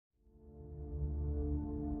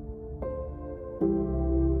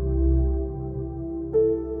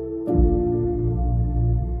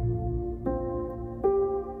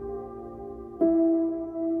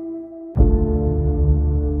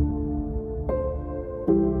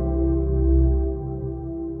A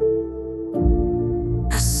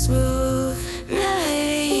smooth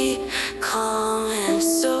melody, calm and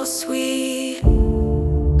so sweet.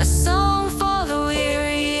 A song for the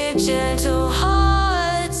weary, a gentle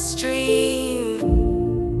heartstream.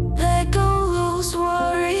 Let go those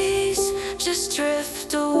worries, just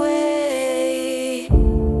drift away.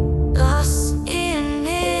 Lost in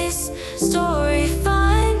this story,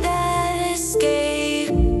 find that escape.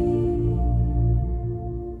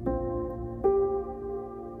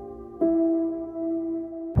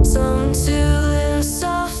 Sung to them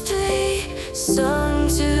softly, sung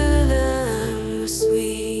to them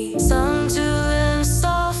sweet, sung to them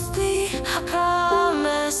softly, a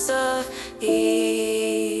promise of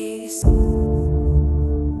ease.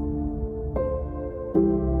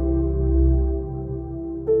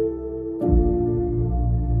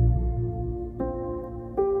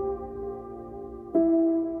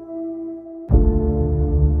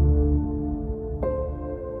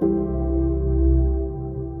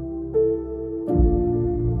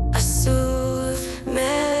 A soothe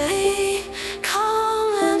melody,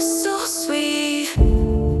 calm and so sweet.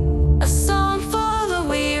 A song for the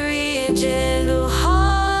weary, a gentle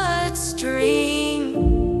heartstream.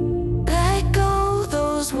 Let go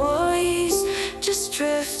those worries, just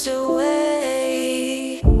drift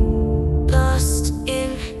away. Lost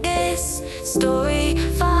in this story,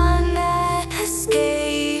 find that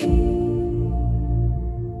escape.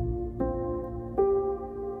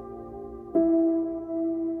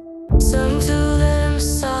 Sung to them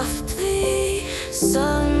softly,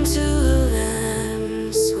 sung to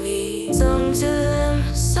them sweet, sung to them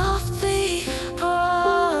softly,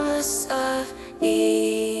 promise of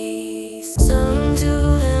ease. Sung to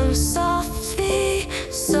them softly,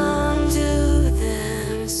 sung to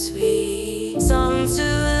them sweet, sung to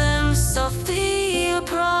them softly, a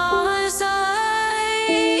promise of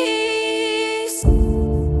ease.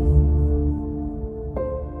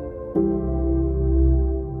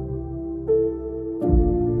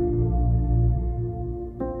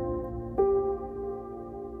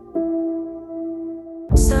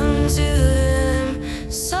 Sung to them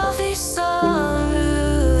softly, sung to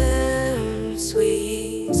them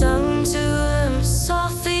sweet, sung to them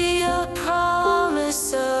softly, a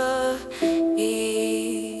promise of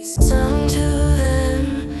ease. Sung to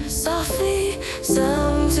them softly,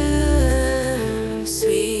 sung to them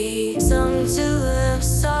sweet, sung to them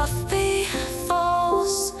softly,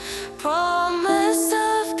 false promise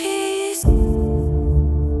of peace.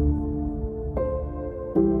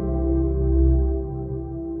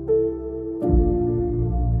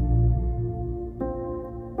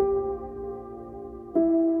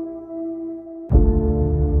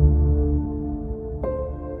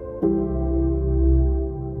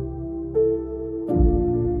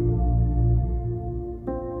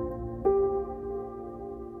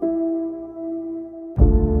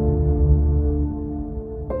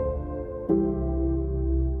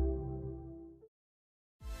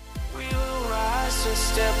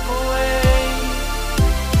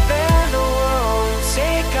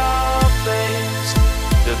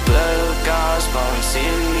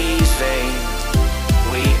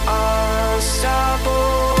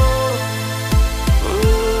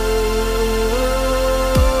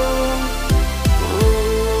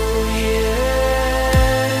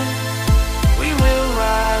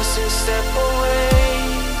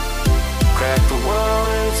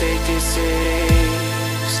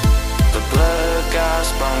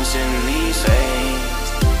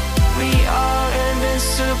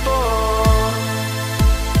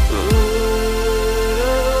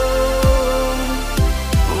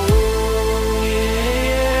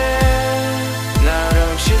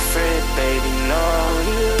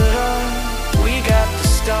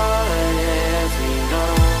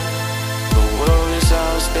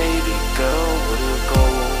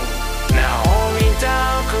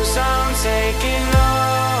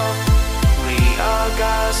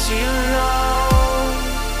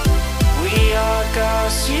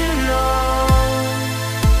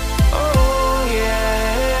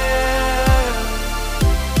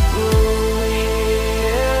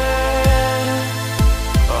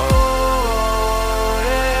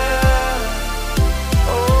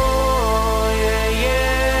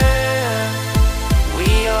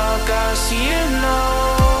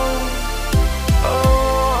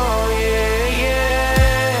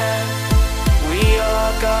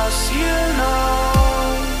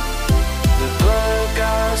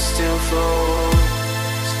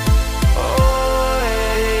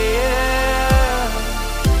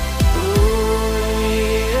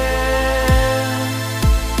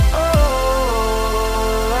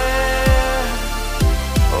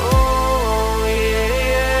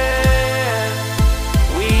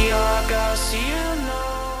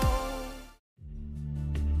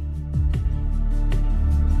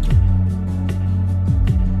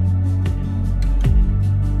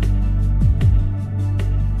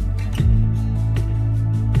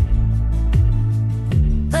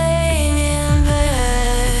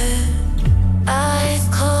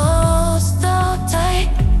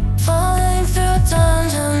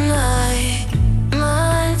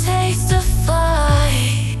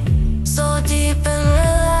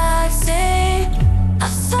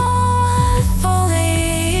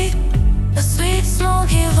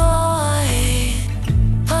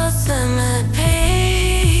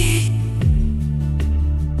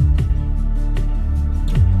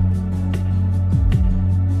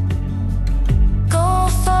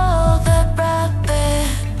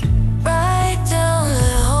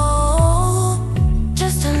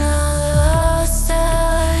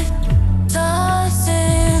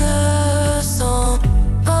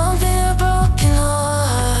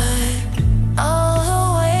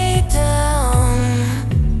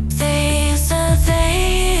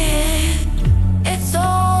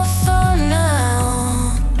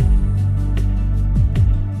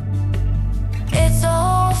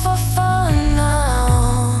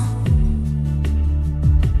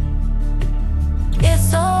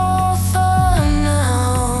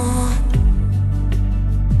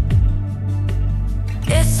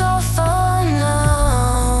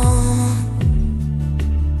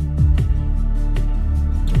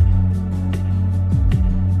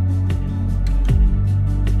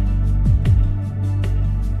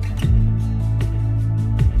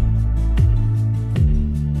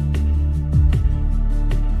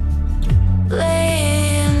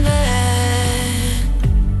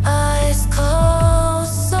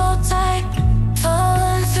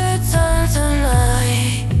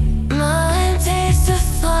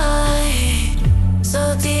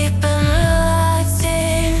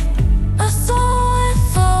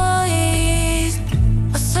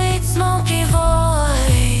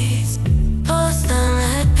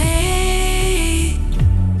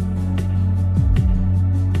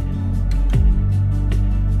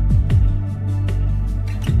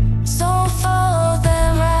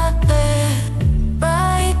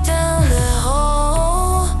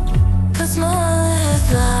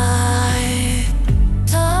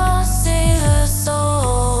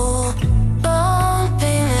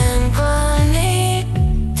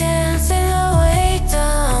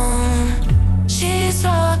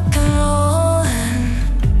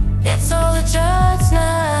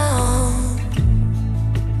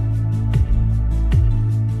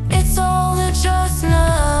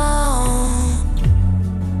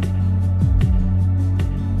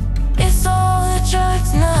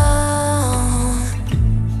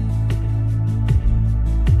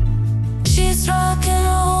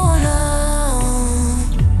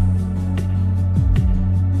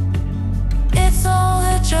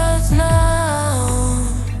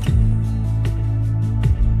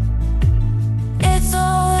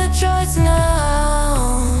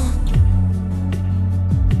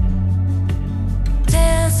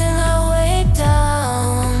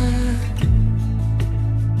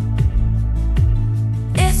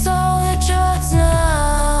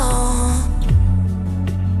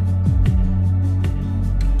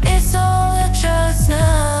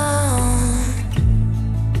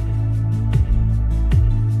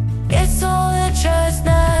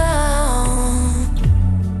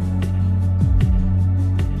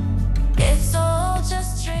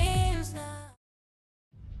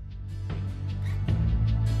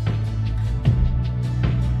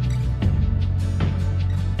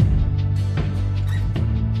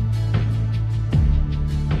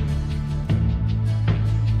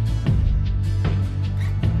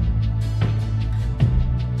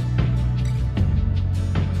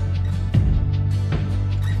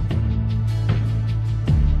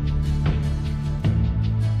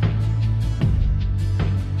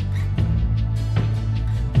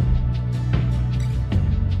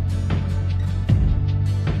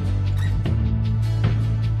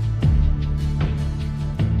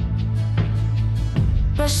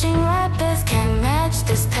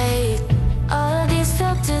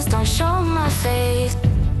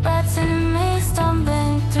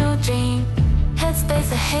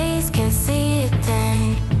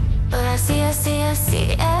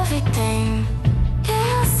 see everything.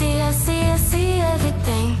 Yeah, I see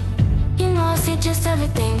everything. You know I see just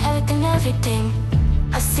everything, everything.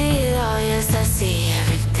 I see it all, yes, I see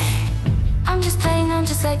everything. I'm just plain, I'm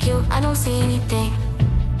just like you, I don't see anything.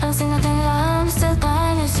 I don't see nothing, I'm still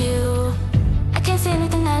blind as you.